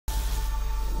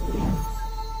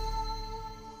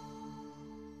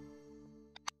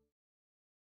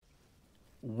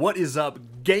What is up,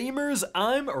 gamers?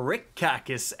 I'm Rick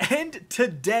Kakis, and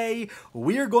today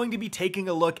we are going to be taking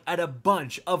a look at a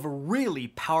bunch of really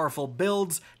powerful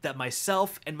builds that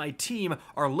myself and my team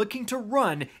are looking to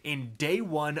run in Day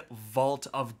 1 Vault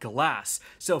of Glass.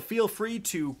 So feel free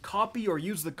to copy or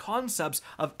use the concepts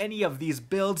of any of these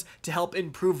builds to help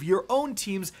improve your own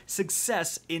team's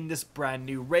success in this brand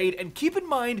new raid, and keep in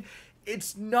mind,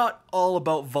 it's not all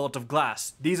about Vault of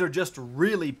Glass. These are just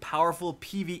really powerful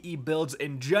PvE builds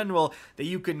in general that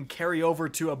you can carry over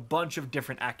to a bunch of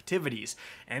different activities.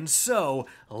 And so,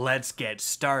 let's get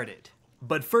started.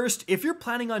 But first, if you're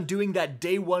planning on doing that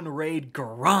Day 1 raid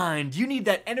grind, you need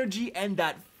that energy and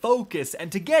that focus,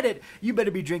 and to get it, you better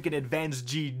be drinking Advanced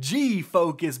GG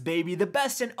Focus, baby, the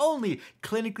best and only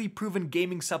clinically proven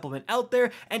gaming supplement out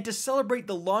there. And to celebrate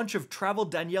the launch of Travel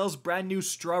Danielle's brand new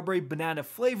strawberry banana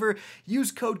flavor,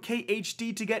 use code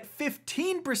KHD to get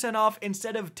 15% off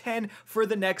instead of 10 for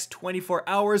the next 24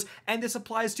 hours, and this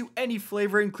applies to any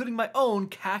flavor, including my own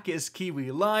Kakis Kiwi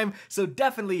Lime, so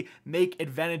definitely make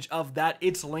advantage of that.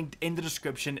 It's linked in the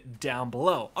description down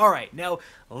below. Alright, now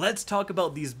let's talk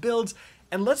about these builds.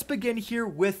 And let's begin here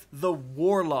with the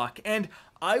Warlock, and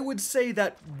I would say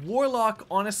that Warlock,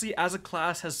 honestly, as a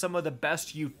class, has some of the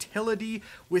best utility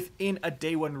within a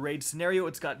Day 1 raid scenario.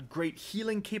 It's got great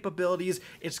healing capabilities,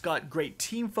 it's got great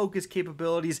team focus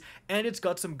capabilities, and it's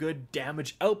got some good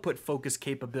damage output focus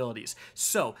capabilities.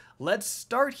 So, let's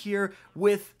start here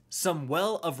with some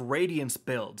Well of Radiance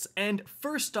builds. And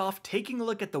first off, taking a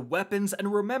look at the weapons,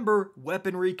 and remember,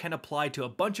 weaponry can apply to a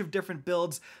bunch of different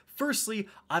builds. Firstly,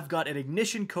 I've got an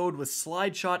ignition code with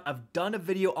slide shot. I've done a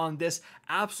video on this,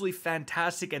 absolutely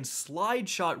fantastic, and slide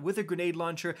shot with a grenade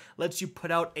launcher lets you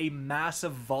put out a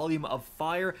massive volume of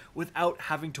fire without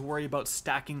having to worry about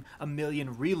stacking a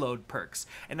million reload perks.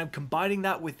 And I'm combining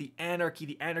that with the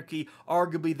Anarchy,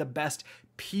 arguably the best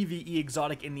PvE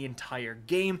exotic in the entire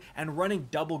game, and running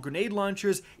double grenade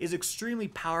launchers is extremely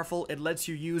powerful. It lets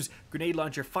you use grenade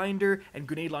launcher finder and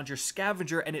grenade launcher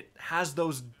scavenger, and it has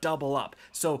those double up.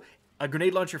 So a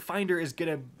grenade launcher finder is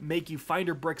gonna make you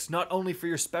finder bricks not only for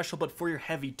your special but for your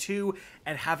heavy too,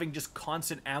 and having just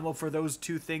constant ammo for those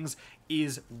two things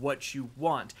is what you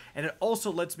want. And it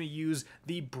also lets me use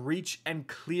the breach and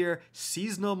clear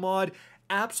seasonal mod.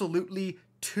 Absolutely,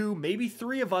 2, maybe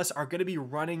 3 of us are going to be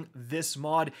running this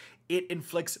mod. It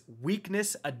inflicts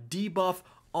weakness, a debuff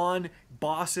on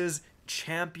bosses,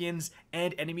 champions,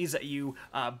 and enemies that you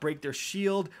break their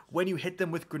shield when you hit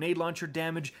them with grenade launcher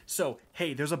damage. So,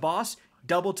 hey, there's a boss,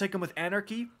 double tick him with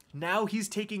Anarchy. Now he's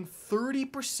taking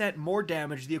 30% more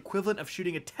damage, the equivalent of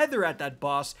shooting a tether at that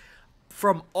boss,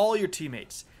 from all your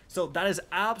teammates. So that is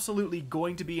absolutely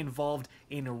going to be involved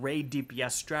in raid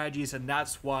DPS strategies, and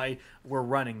that's why we're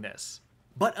running this.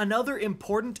 But another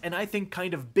important and I think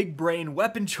kind of big brain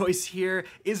weapon choice here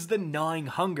is the Gnawing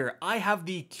Hunger. I have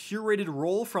the curated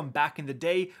role from back in the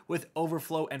day with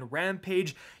Overflow and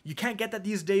Rampage. You can't get that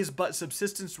these days, but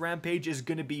Subsistence Rampage is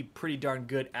going to be pretty darn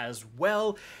good as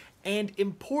well. And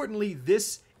importantly,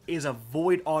 this is a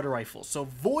Void auto rifle. So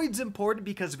Void's important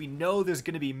because we know there's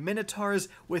going to be Minotaurs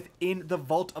within the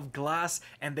Vault of Glass,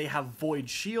 and they have Void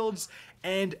shields.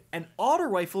 And an auto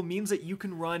rifle means that you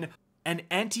can run an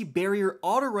anti-barrier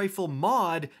auto rifle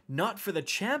mod, not for the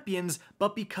champions,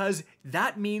 but because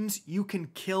that means you can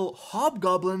kill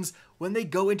hobgoblins when they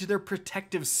go into their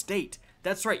protective state.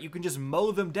 That's right, you can just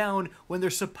mow them down when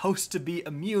they're supposed to be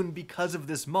immune because of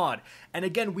this mod. And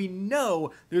again, we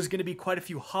know there's going to be quite a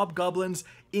few hobgoblins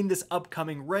in this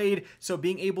upcoming raid, so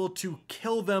being able to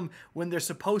kill them when they're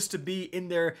supposed to be in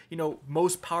their,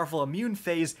 most powerful immune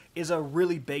phase is a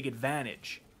really big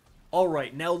advantage.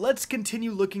 Alright, now let's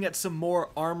continue looking at some more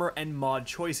armor and mod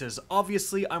choices.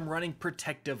 Obviously, I'm running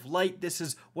Protective Light. This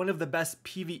is one of the best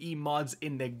PvE mods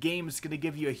in the game. It's going to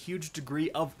give you a huge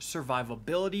degree of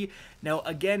survivability. Now,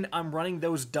 again, I'm running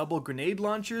those double grenade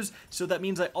launchers, so that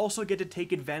means I also get to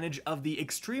take advantage of the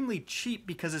extremely cheap,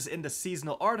 because it's in the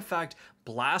seasonal artifact,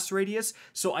 blast radius.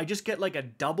 So I just get like a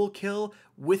double kill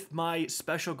with my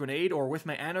special grenade or with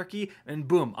my Anarchy, and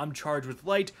boom, I'm charged with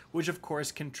light, which of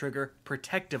course can trigger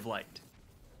Protective Light.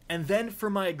 And then for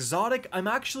my exotic, I'm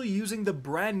actually using the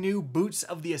brand new Boots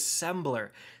of the Assembler.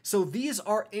 So these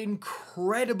are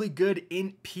incredibly good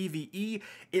in PvE.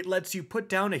 It lets you put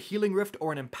down a Healing Rift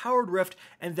or an Empowered Rift,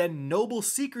 and then Noble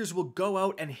Seekers will go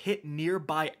out and hit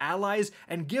nearby allies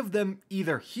and give them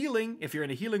either healing, if you're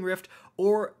in a Healing Rift,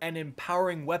 or an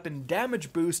empowering weapon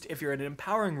damage boost if you're in an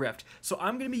empowering rift. So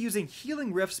I'm going to be using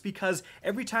healing rifts because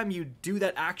every time you do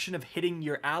that action of hitting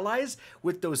your allies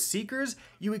with those seekers,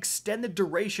 you extend the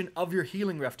duration duration of your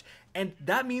healing rift. And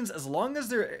that means as long as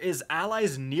there is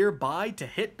allies nearby to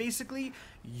hit, basically,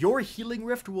 your healing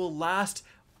rift will last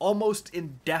almost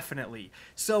indefinitely.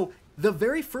 So the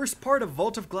very first part of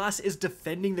Vault of Glass is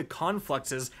defending the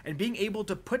confluxes and being able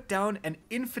to put down an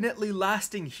infinitely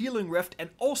lasting healing rift and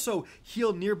also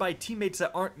heal nearby teammates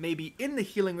that aren't maybe in the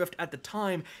healing rift at the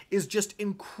time is just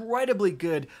incredibly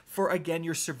good for, again,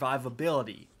 your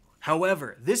survivability.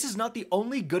 However, this is not the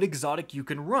only good exotic you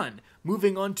can run.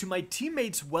 Moving on to my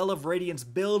teammates' Well of Radiance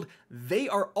build, they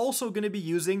are also going to be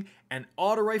using an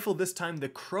auto rifle, this time the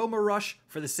Chroma Rush,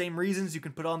 for the same reasons. You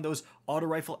can put on those auto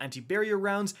rifle anti-barrier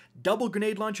rounds, double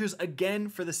grenade launchers again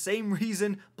for the same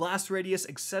reason, blast radius,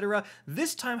 etc.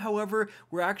 This time, however,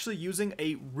 we're actually using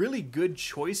a really good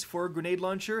choice for a grenade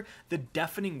launcher, the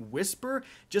Deafening Whisper,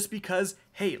 just because,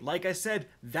 hey, like I said,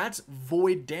 that's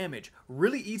void damage.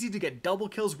 Really easy to get double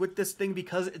kills with this thing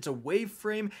because it's a wave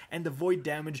frame and the void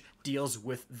damage deals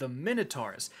with the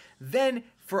Minotaurs. Then,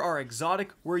 for our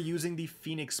exotic, we're using the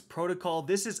Phoenix Protocol.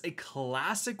 This is a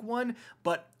classic one,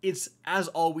 but it's, as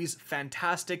always,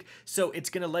 fantastic. So it's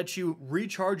going to let you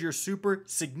recharge your super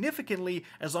significantly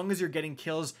as long as you're getting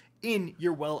kills in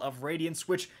your Well of Radiance,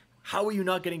 which, how are you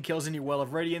not getting kills in your Well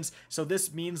of Radiance? So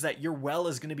this means that your well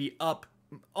is going to be up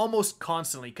almost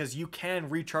constantly because you can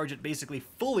recharge it basically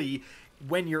fully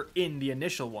when you're in the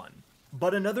initial one.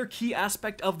 But another key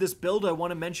aspect of this build I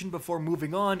want to mention before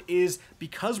moving on is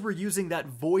because we're using that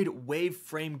Void Wave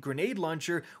Frame grenade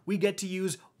launcher, we get to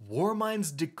use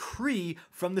Warmind's Decree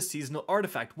from the seasonal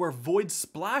artifact, where Void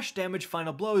Splash Damage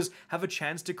Final Blows have a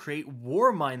chance to create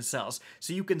Warmind cells.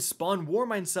 So you can spawn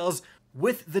Warmind cells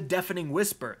with the Deafening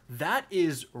Whisper. That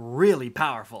is really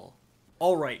powerful.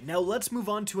 Alright, now let's move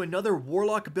on to another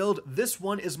Warlock build. This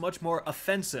one is much more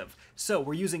offensive. So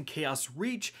we're using Chaos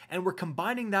Reach, and we're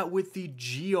combining that with the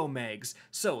Geomags.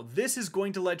 So this is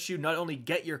going to let you not only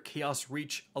get your Chaos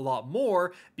Reach a lot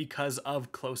more because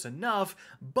of Close Enough,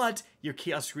 but your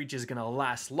Chaos Reach is going to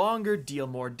last longer, deal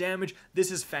more damage.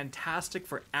 This is fantastic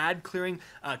for ad clearing.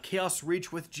 Chaos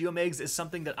Reach with Geomags is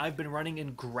something that I've been running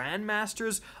in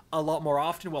Grandmasters a lot more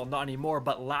often. Well, not anymore,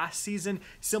 but last season,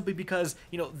 simply because,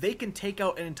 you know, they can take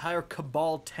out an entire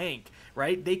Cabal tank,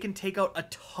 right? They can take out a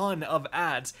ton of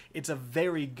ads. It's a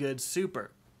very good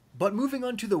super. But moving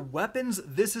on to the weapons,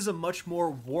 this is a much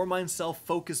more Warmind Cell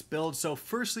focused build. So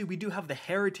firstly, we do have the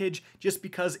Heritage, just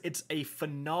because it's a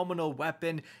phenomenal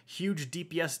weapon, huge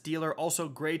DPS dealer, also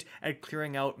great at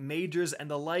clearing out majors and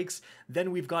the likes.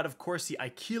 Then we've got, of course, the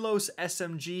Aikilos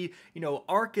SMG. You know,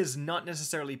 Arc is not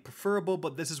necessarily preferable,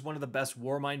 but this is one of the best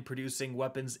Warmind producing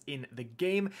weapons in the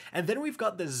game. And then we've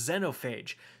got the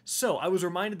Xenophage. So I was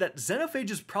reminded that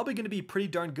Xenophage is probably going to be pretty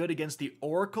darn good against the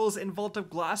Oracles in Vault of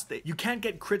Glass. That you can't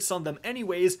get crits on them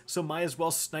anyways, so might as well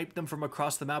snipe them from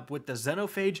across the map with the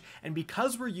Xenophage. And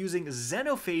because we're using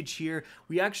Xenophage here,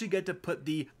 we actually get to put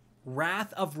the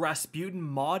Wrath of Rasputin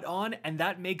mod on, and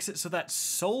that makes it so that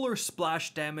solar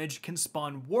splash damage can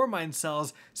spawn Warmind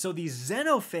cells, so the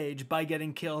Xenophage, by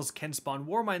getting kills, can spawn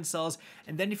Warmind cells.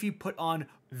 And then if you put on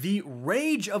the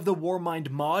Rage of the Warmind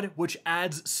mod, which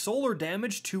adds solar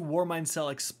damage to Warmind cell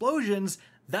explosions,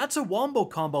 that's a wombo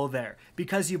combo there,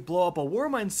 because you blow up a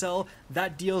Warmind cell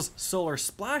that deals solar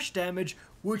splash damage,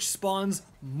 which spawns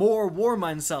more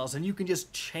Warmind cells, and you can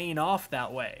just chain off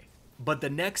that way. But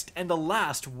the next and the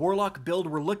last Warlock build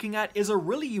we're looking at is a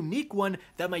really unique one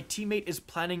that my teammate is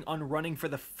planning on running for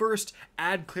the first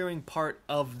ad clearing part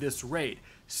of this raid.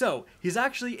 So he's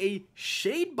actually a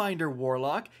Shadebinder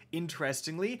Warlock,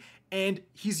 interestingly, and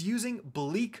he's using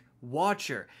Bleak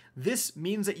Watcher. This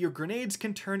means that your grenades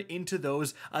can turn into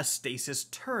those stasis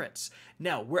turrets.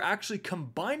 Now, we're actually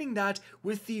combining that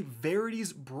with the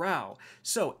Verity's Brow.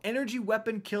 So energy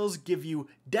weapon kills give you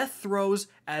death throws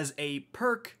as a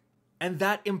perk, and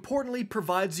that importantly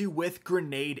provides you with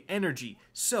grenade energy.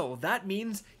 So that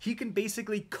means he can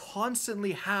basically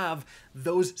constantly have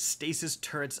those stasis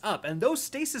turrets up. And those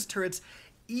stasis turrets,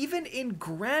 even in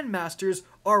Grandmasters,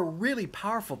 are really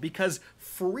powerful because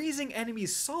freezing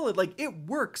enemies solid, like, it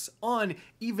works on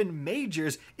even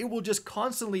majors. It will just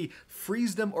constantly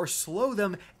freeze them or slow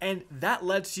them, and that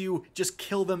lets you just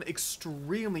kill them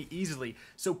extremely easily.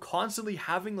 So constantly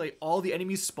having, like, all the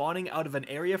enemies spawning out of an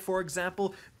area, for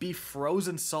example, be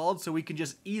frozen solid so we can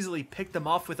just easily pick them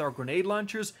off with our grenade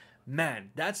launchers,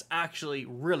 man, that's actually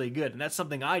really good, and that's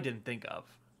something I didn't think of.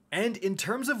 And in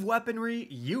terms of weaponry,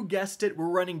 you guessed it, we're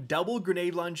running double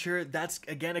grenade launcher. That's,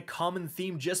 again, a common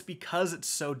theme just because it's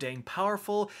so dang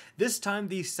powerful. This time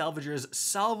the Salvager's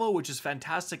Salvo, which is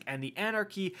fantastic, and the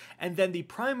Anarchy, and then the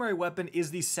primary weapon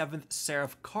is the 7th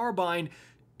Seraph Carbine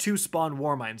to spawn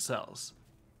Warmind cells.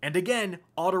 And again,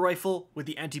 auto rifle with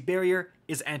the anti-barrier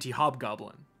is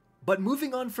anti-hobgoblin. But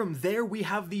moving on from there, we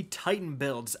have the Titan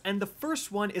builds, and the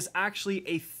first one is actually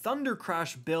a Thunder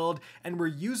Crash build, and we're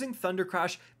using Thunder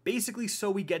Crash basically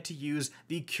so we get to use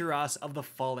the Cuirass of the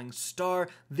Falling Star.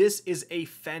 This is a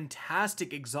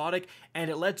fantastic exotic,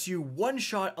 and it lets you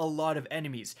one-shot a lot of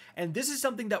enemies. And this is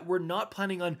something that we're not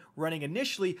planning on running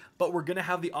initially, but we're going to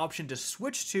have the option to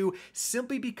switch to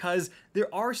simply because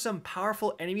there are some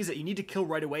powerful enemies that you need to kill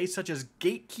right away, such as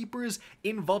gatekeepers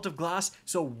in Vault of Glass.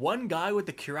 So one guy with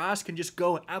the Cuirass can just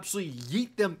go absolutely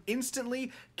yeet them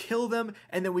instantly, kill them,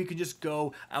 and then we can just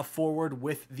go forward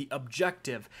with the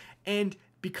objective. And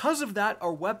because of that,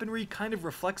 our weaponry kind of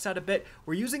reflects that a bit.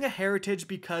 We're using a heritage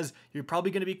because you're probably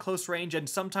going to be close range, and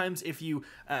sometimes if you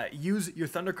use your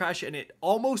Thunder Crash and it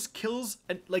almost kills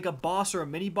like a boss or a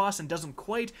mini boss and doesn't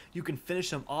quite, you can finish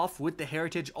them off with the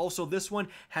heritage. Also, this one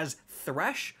has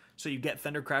Thresh, so you get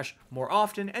Thunder Crash more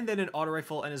often, and then an auto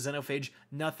rifle and a Xenophage,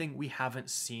 nothing we haven't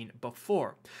seen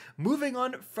before. Moving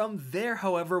on from there,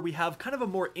 however, we have kind of a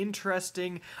more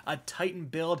interesting Titan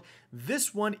build.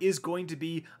 This one is going to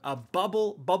be a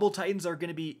bubble. Bubble Titans are going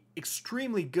to be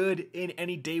extremely good in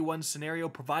any day one scenario,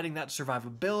 providing that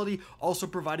survivability, also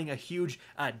providing a huge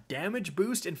damage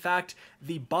boost. In fact,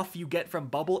 the buff you get from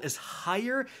bubble is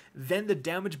higher than the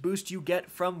damage boost you get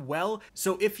from well.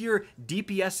 So if you're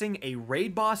DPSing a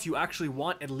raid boss, you actually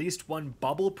want at least one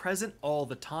bubble present all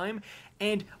the time.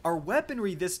 And our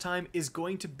weaponry this time is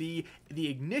going to be the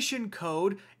ignition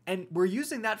code, and we're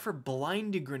using that for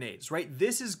blinding grenades, right?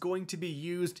 This is going to be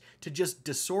used to just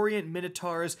disorient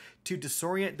minotaurs, to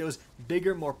disorient those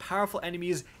bigger, more powerful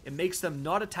enemies. It makes them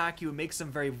not attack you. It makes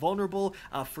them very vulnerable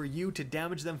for you to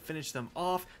damage them, finish them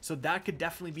off. So that could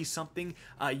definitely be something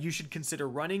you should consider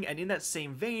running. And in that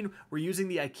same vein, we're using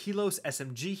the Aquilos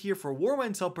SMG here for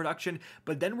Warmind cell production,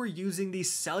 but then we're using the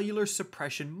cellular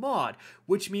suppression mod,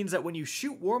 which means that when you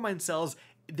shoot Warmind cells,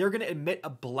 they're going to emit a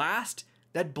blast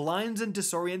that blinds and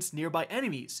disorients nearby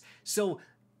enemies. So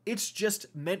it's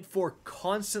just meant for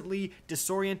constantly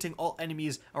disorienting all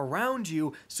enemies around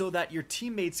you so that your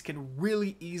teammates can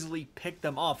really easily pick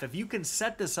them off. If you can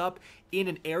set this up in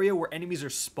an area where enemies are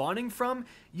spawning from,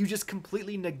 you just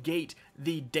completely negate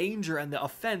the danger and the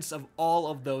offense of all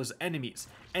of those enemies.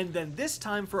 And then this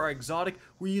time for our exotic,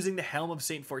 we're using the Helm of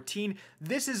Saint 14.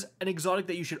 This is an exotic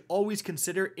that you should always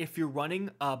consider if you're running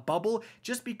a bubble,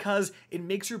 just because it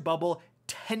makes your bubble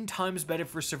 10 times better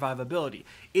for survivability.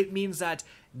 It means that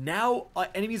now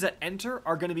enemies that enter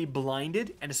are going to be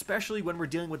blinded, and especially when we're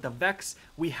dealing with the Vex,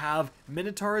 we have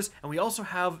Minotaurs, and we also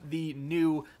have the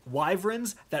new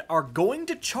Wyverns that are going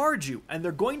to charge you, and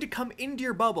they're going to come into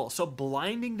your bubble, so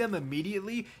blinding them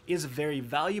immediately is very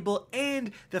valuable,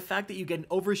 and the fact that you get an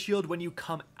overshield when you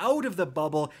come out of the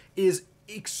bubble is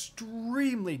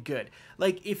extremely good.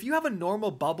 Like, if you have a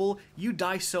normal bubble, you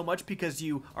die so much because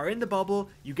you are in the bubble,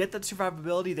 you get that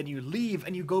survivability, then you leave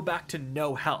and you go back to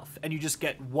no health and you just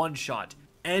get one shot.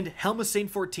 And Helm of Saint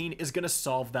 14 is going to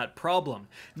solve that problem.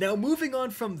 Now, moving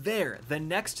on from there, the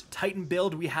next Titan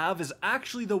build we have is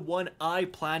actually the one I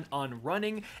plan on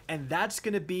running, and that's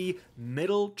going to be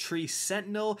Middle Tree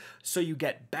Sentinel. So you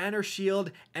get Banner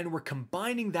Shield, and we're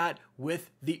combining that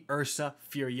with the Ursa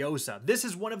Furiosa. This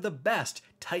is one of the best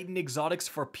Titan exotics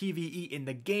for PvE in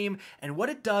the game, and what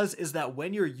it does is that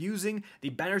when you're using the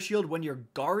Banner Shield, when you're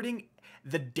guarding,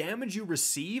 the damage you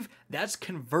receive, that's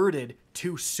converted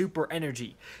to super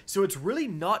energy. So it's really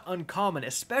not uncommon,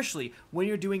 especially when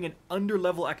you're doing an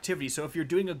underlevel activity. So if you're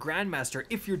doing a Grandmaster,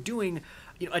 if you're doing,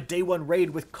 a day one raid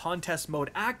with contest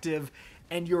mode active,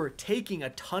 and you're taking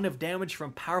a ton of damage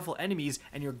from powerful enemies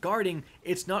and you're guarding,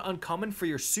 it's not uncommon for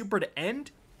your super to end,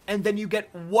 and then you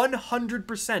get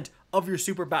 100% of your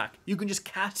super back. You can just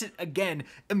cast it again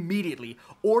immediately,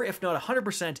 or if not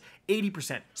 100%,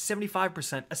 80%,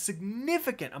 75%, a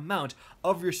significant amount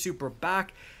of your super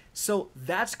back. So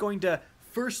that's going to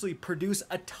firstly produce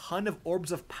a ton of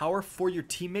orbs of power for your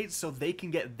teammates so they can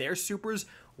get their supers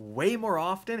way more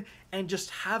often, and just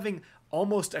having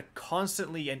almost a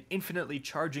constantly and infinitely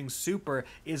charging super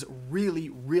is really,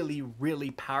 really,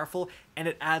 really powerful, and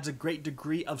it adds a great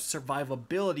degree of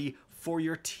survivability for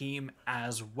your team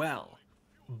as well.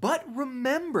 But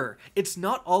remember, it's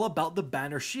not all about the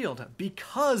Banner Shield.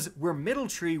 Because we're Middle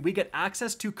Tree, we get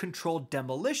access to Controlled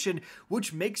Demolition,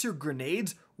 which makes your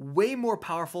grenades way more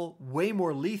powerful, way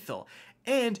more lethal.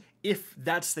 And if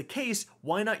that's the case,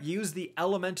 why not use the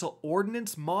Elemental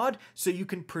Ordnance mod so you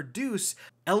can produce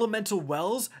elemental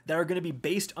wells that are going to be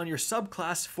based on your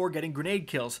subclass for getting grenade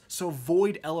kills, so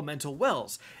Void Elemental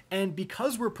Wells. And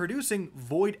because we're producing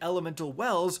Void Elemental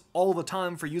Wells all the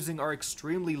time for using our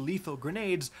extremely lethal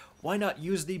grenades, why not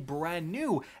use the brand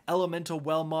new elemental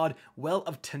well mod, Well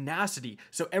of Tenacity?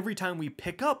 So every time we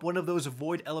pick up one of those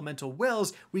void elemental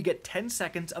wells, we get 10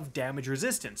 seconds of damage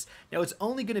resistance. Now it's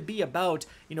only going to be about,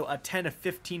 a 10 to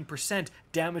 15%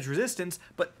 damage resistance,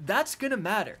 but that's going to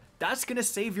matter. That's going to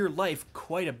save your life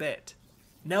quite a bit.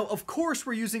 Now, of course,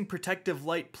 we're using Protective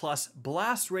Light plus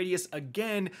Blast Radius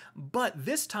again, but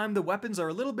this time the weapons are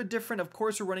a little bit different. Of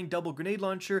course, we're running Double Grenade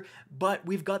Launcher, but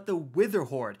we've got the Wither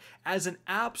Horde as an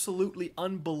absolutely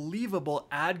unbelievable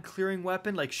ad-clearing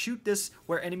weapon. Like, shoot this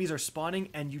where enemies are spawning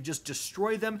and you just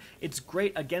destroy them. It's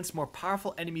great against more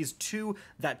powerful enemies too.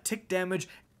 That tick damage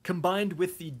combined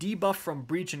with the debuff from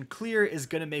Breach and Clear is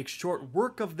going to make short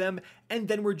work of them, and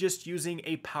then we're just using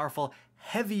a powerful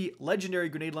heavy legendary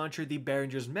grenade launcher, the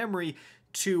Behringer's Memory,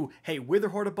 to, hey, Wither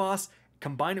Horde a boss,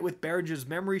 combine it with Behringer's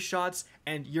Memory shots,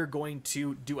 and you're going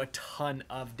to do a ton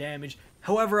of damage.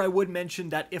 However, I would mention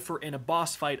that if we're in a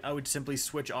boss fight, I would simply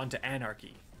switch on to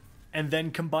Anarchy. And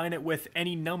then combine it with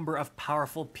any number of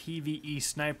powerful PvE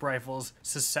sniper rifles,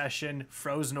 Secession,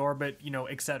 Frozen Orbit,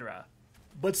 etc.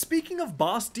 But speaking of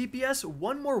boss DPS,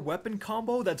 one more weapon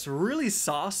combo that's really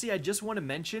saucy I just want to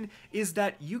mention is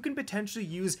that you can potentially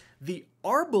use the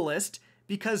Arbalist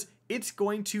because it's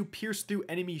going to pierce through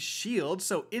enemy shields,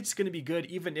 so it's going to be good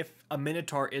even if a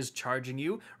Minotaur is charging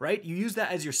you, right? You use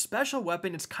that as your special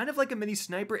weapon. It's kind of like a mini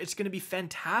sniper. It's going to be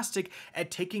fantastic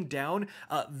at taking down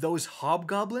those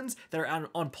hobgoblins that are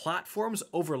on platforms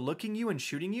overlooking you and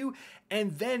shooting you.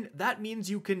 And then that means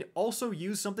you can also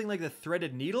use something like the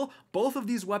Threaded Needle. Both of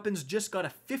these weapons just got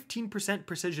a 15%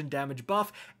 precision damage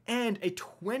buff and a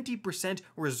 20%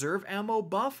 reserve ammo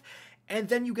buff. And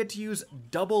then you get to use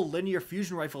double linear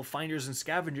fusion rifle finders and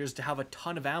scavengers to have a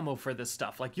ton of ammo for this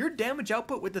stuff. Like, your damage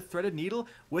output with the Threaded Needle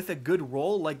with a good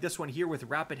roll like this one here with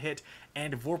Rapid Hit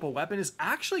and Vorpal Weapon is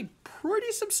actually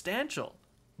pretty substantial.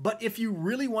 But if you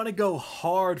really want to go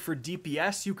hard for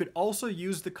DPS, you could also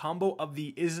use the combo of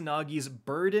the Izanagi's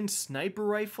Burden Sniper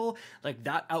Rifle. Like,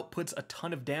 that outputs a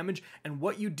ton of damage, and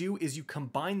what you do is you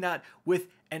combine that with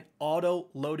an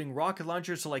auto-loading rocket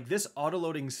launcher. So like this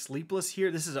auto-loading Sleepless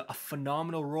here, this is a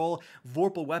phenomenal roll.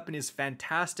 Vorpal Weapon is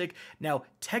fantastic. Now,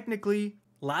 technically,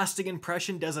 Lasting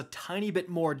Impression does a tiny bit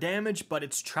more damage, but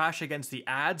it's trash against the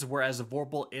ads, whereas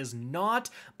Vorpal is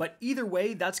not. But either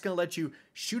way, that's going to let you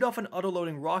shoot off an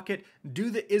auto-loading rocket,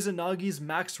 do the Izanagi's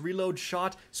max reload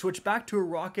shot, switch back to a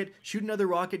rocket, shoot another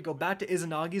rocket, go back to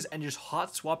Izanagi's, and just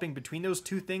hot swapping between those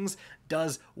two things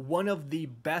does one of the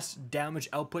best damage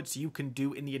outputs you can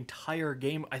do in the entire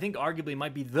game. I think arguably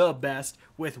might be the best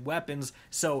with weapons.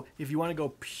 So if you want to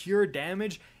go pure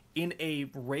damage in a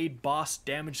raid boss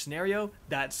damage scenario,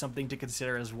 that's something to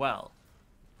consider as well.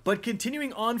 But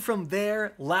continuing on from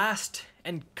there, last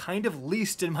and kind of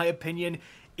least in my opinion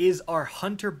is our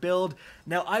Hunter build.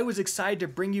 Now, I was excited to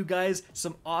bring you guys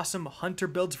some awesome Hunter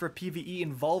builds for PvE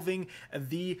involving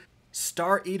the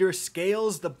Star Eater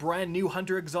Scales, the brand new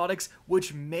Hunter exotics,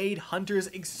 which made Hunters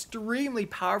extremely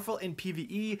powerful in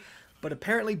PvE. But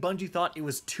apparently Bungie thought it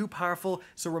was too powerful,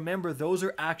 so remember, those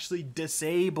are actually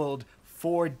disabled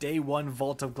for day one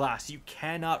Vault of Glass. You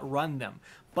cannot run them.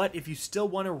 But if you still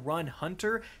want to run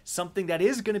Hunter, something that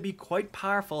is going to be quite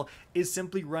powerful is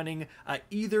simply running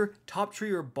either top tree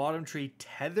or bottom tree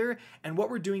tether. And what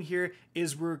we're doing here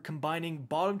is we're combining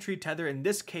bottom tree tether, in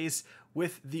this case,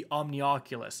 with the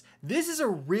Omnioculus. This is a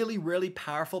really, really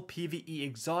powerful PvE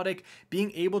exotic,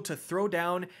 being able to throw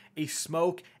down a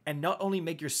smoke and not only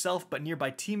make yourself but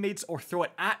nearby teammates, or throw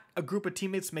it at a group of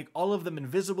teammates, make all of them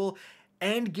invisible,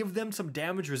 and give them some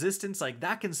damage resistance. Like,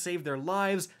 that can save their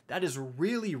lives. That is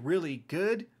really, really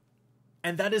good.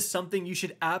 And that is something you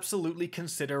should absolutely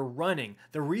consider running.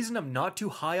 The reason I'm not too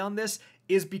high on this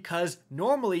is because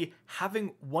normally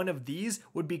having one of these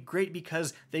would be great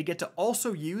because they get to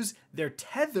also use their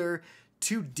tether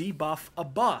to debuff a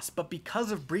boss, but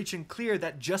because of Breach and Clear,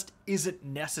 that just isn't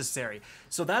necessary.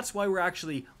 So that's why we're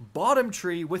actually bottom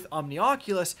tree with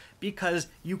Omnioculus, because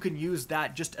you can use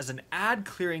that just as an ad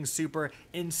clearing super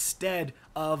instead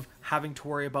of having to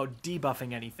worry about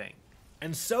debuffing anything.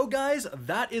 And so guys,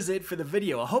 that is it for the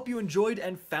video. I hope you enjoyed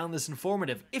and found this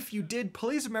informative. If you did,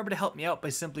 please remember to help me out by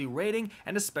simply rating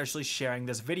and especially sharing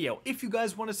this video. If you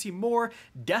guys want to see more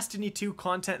Destiny 2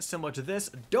 content similar to this,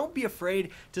 don't be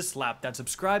afraid to slap that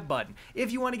subscribe button.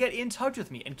 If you want to get in touch with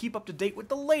me and keep up to date with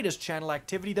the latest channel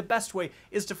activity, the best way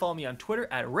is to follow me on Twitter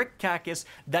at RickKakis.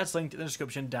 That's linked in the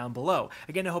description down below.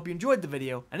 Again, I hope you enjoyed the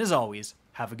video, and as always,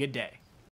 have a good day.